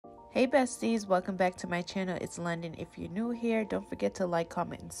Hey besties, welcome back to my channel. It's London. If you're new here, don't forget to like,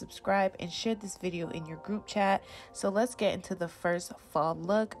 comment, and subscribe, and share this video in your group chat. So let's get into the first fall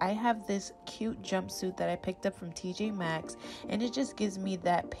look. I have this cute jumpsuit that I picked up from TJ Maxx, and it just gives me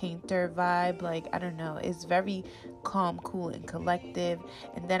that painter vibe. Like, I don't know, it's very calm, cool, and collective.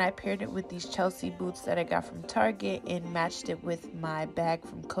 And then I paired it with these Chelsea boots that I got from Target and matched it with my bag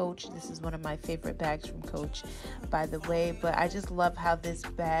from Coach. This is one of my favorite bags from Coach, by the way, but I just love how this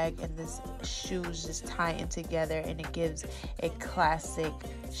bag and this shoes just tie in together, and it gives a classic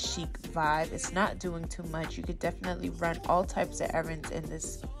chic vibe. It's not doing too much. You could definitely run all types of errands in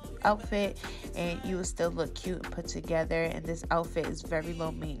this outfit and you will still look cute and put together. And this outfit is very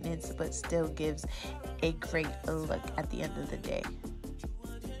low maintenance but still gives a great look at the end of the day.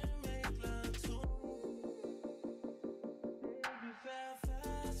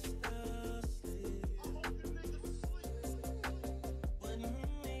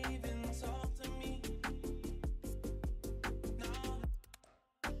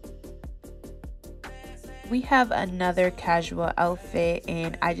 We have another casual outfit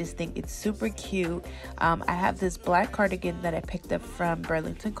and I just think it's super cute. I have this black cardigan that I picked up from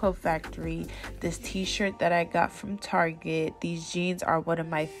Burlington Coat Factory, this t-shirt that I got from Target. These jeans are one of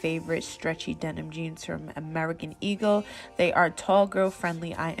my favorite stretchy denim jeans from American Eagle. They are tall girl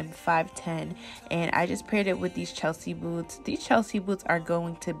friendly. I am 5'10", and I just paired it with these Chelsea boots. These Chelsea boots are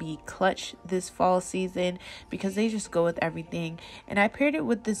going to be clutch this fall season because they just go with everything. And I paired it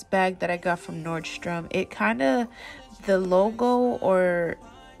with this bag that I got from Nordstrom. It kind of, the logo or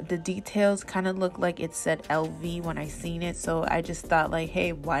the details kind of look like it said LV when I seen it, so I just thought like,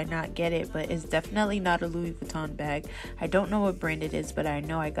 hey, why not get it? But it's definitely not a Louis Vuitton bag. I don't know what brand it is, but I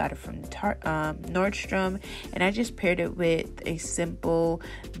know I got it from Nordstrom, and I just paired it with a simple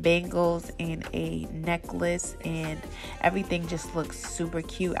bangles and a necklace, and everything just looks super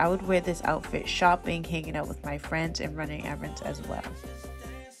cute. I would wear this outfit shopping, hanging out with my friends, and running errands as well.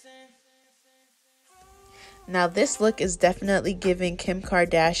 Now this look is definitely giving Kim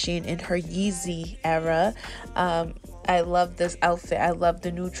Kardashian in her Yeezy era. I love this outfit. I love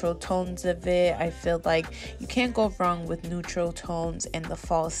the neutral tones of it. I feel like you can't go wrong with neutral tones in the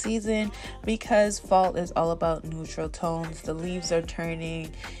fall season because fall is all about neutral tones. The leaves are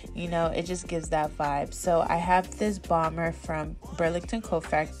turning, you know, it just gives that vibe. So I have this bomber from Burlington Coat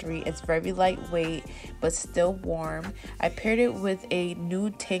Factory. It's very lightweight but still warm. I paired it with a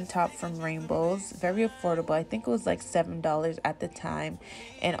nude tank top from Rainbows. Very affordable. I think it was like $7 at the time.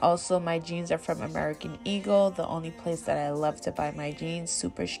 And also my jeans are from American Eagle, the only place that I love to buy my jeans.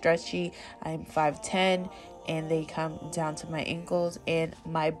 Super stretchy. I'm 5'10", and they come down to my ankles. And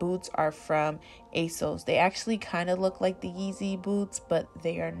my boots are from ASOS. They actually kind of look like the Yeezy boots, but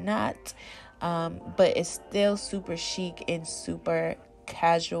they are not. But it's still super chic and super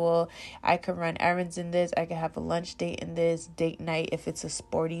casual. I could run errands in this. I could have a lunch date in this, date night if it's a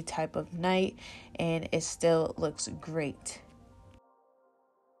sporty type of night, and it still looks great.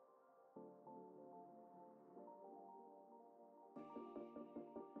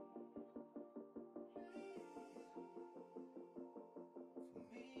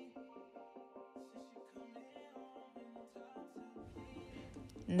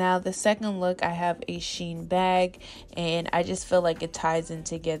 Now the second look, I have a Shein bag, and I just feel like it ties in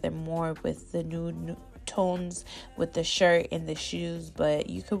together more with the nude tones with the shirt and the shoes. But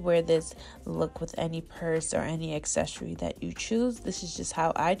you could wear this look with any purse or any accessory that you choose. This is just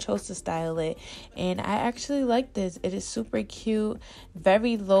how I chose to style it, and I actually like this. It is super cute,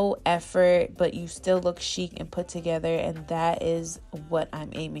 very low effort, but you still look chic and put together, and that is what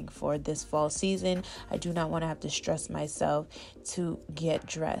I'm aiming for this fall season. I do not want to have to stress myself to get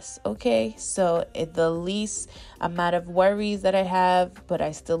dressed. Okay, so the least amount of worries that I have, but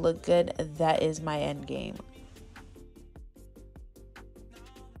I still look good, that is my end game.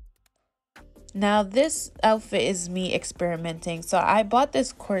 Now this outfit is me experimenting. So I bought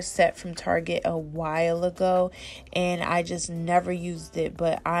this corset from Target a while ago and I just never used it,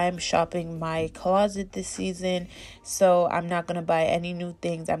 but I'm shopping my closet this season, so I'm not going to buy any new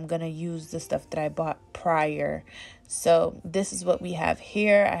things. I'm going to use the stuff that I bought prior. So this is what we have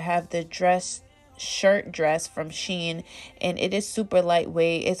here. I have the shirt dress from Shein, and it is super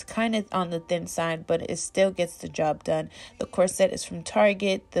lightweight. It's kind of on the thin side, but it still gets the job done. The corset is from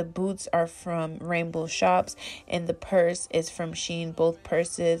Target, the boots are from Rainbow Shops, and the purse is from Shein. Both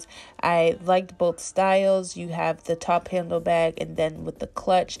purses, I liked both styles. You have the top handle bag and then with the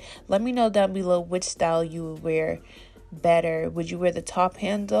clutch. Let me know down below which style you would wear better. Would you wear the top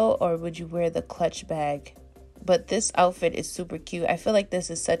handle or would you wear the clutch bag? But this outfit is super cute. I feel like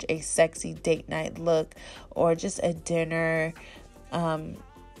this is such a sexy date night look or just a dinner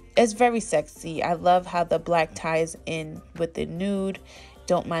it's very sexy. I love how the black ties in with the nude.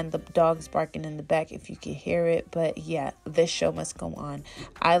 Don't mind the dogs barking in the back if you can hear it. But yeah, this show must go on.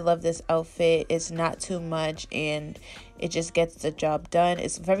 I love this outfit. It's not too much and it just gets the job done.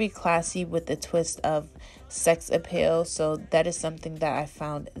 It's very classy with the twist of sex appeal. So that is something that I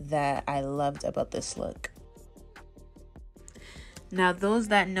found that I loved about this look. Now, those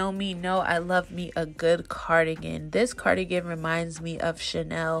that know me know I love me a good cardigan. This cardigan reminds me of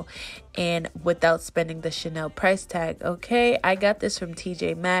Chanel, and without spending the Chanel price tag, okay? I got this from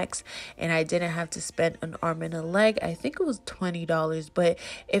TJ Maxx, and I didn't have to spend an arm and a leg. I think it was $20, but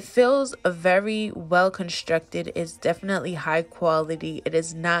it feels very well constructed. It's definitely high quality. It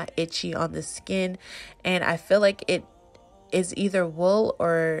is not itchy on the skin, and I feel like it is either wool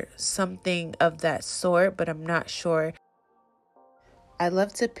or something of that sort, but I'm not sure. I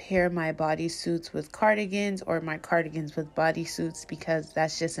love to pair my bodysuits with cardigans or my cardigans with bodysuits because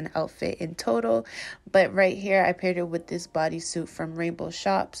that's just an outfit in total. But right here, I paired it with this bodysuit from Rainbow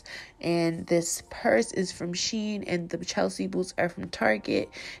Shops. And this purse is from Shein and the Chelsea boots are from Target.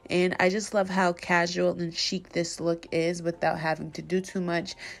 And I just love how casual and chic this look is without having to do too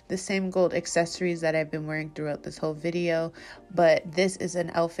much. The same gold accessories that I've been wearing throughout this whole video. But this is an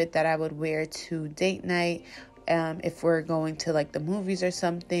outfit that I would wear to date night. If we're going to like the movies or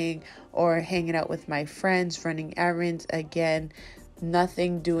something, or hanging out with my friends, running errands. Again,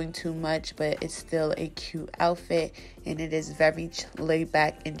 nothing doing too much, but it's still a cute outfit and it is very laid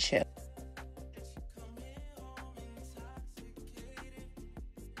back and chill.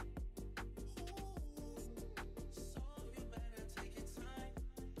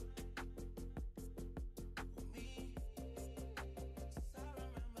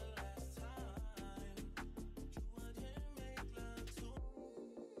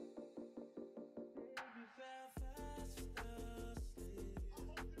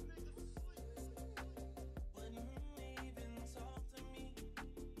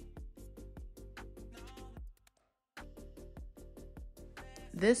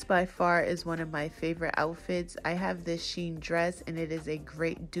 This by far is one of my favorite outfits. I have this Shein dress and it is a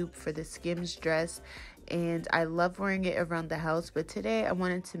great dupe for the Skims dress, and I love wearing it around the house, but today I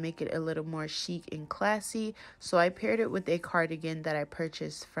wanted to make it a little more chic and classy, so I paired it with a cardigan that I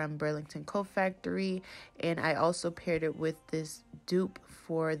purchased from Burlington Coat Factory, and I also paired it with this dupe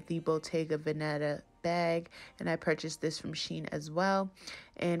for the Bottega Veneta bag, and I purchased this from Shein as well.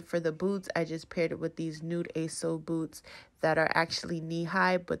 And for the boots, I just paired it with these nude ASO boots that are actually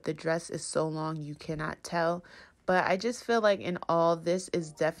knee-high, but the dress is so long you cannot tell. But I just feel like in all, this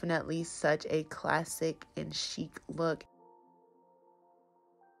is definitely such a classic and chic look.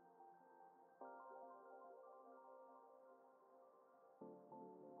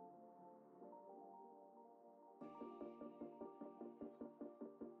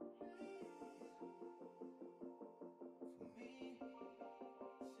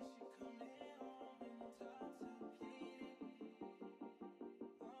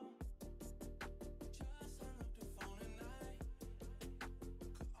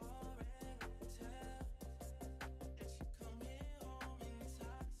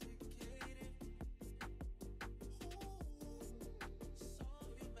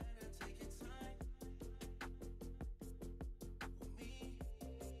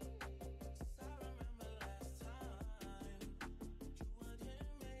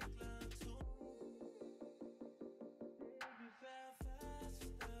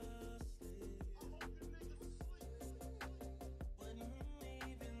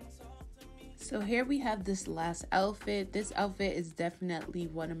 So here we have this last outfit. This outfit is definitely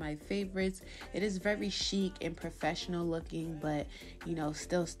one of my favorites. It is very chic and professional looking, but you know,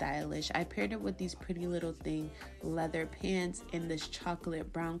 still stylish. I paired it with these pretty little thing leather pants in this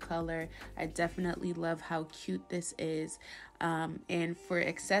chocolate brown color. I definitely love how cute this is. And for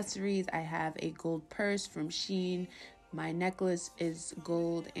accessories, I have a gold purse from Shein. My necklace is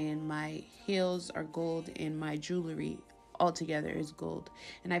gold and my heels are gold and my jewelry altogether is gold,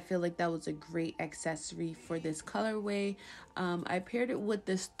 and I feel like that was a great accessory for this colorway. I paired it with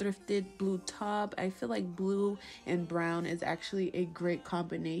this thrifted blue top. I feel like blue and brown is actually a great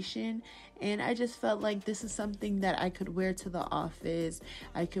combination, and I just felt like this is something that I could wear to the office.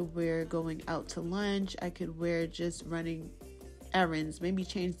 I could wear going out to lunch. I could wear just running errands, maybe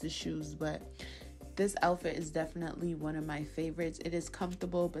change the shoes, but this outfit is definitely one of my favorites. It is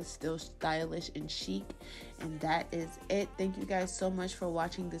comfortable but still stylish and chic. And that is it. Thank you guys so much for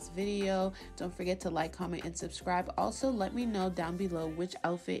watching this video. Don't forget to like, comment, and subscribe. Also, let me know down below which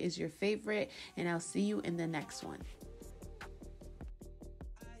outfit is your favorite, and I'll see you in the next one.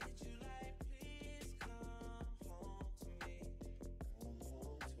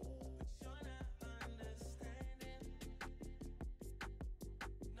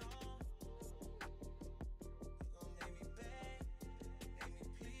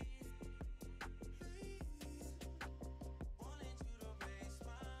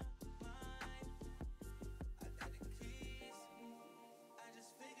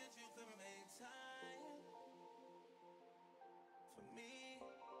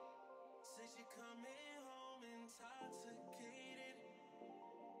 Say she coming home intoxicated.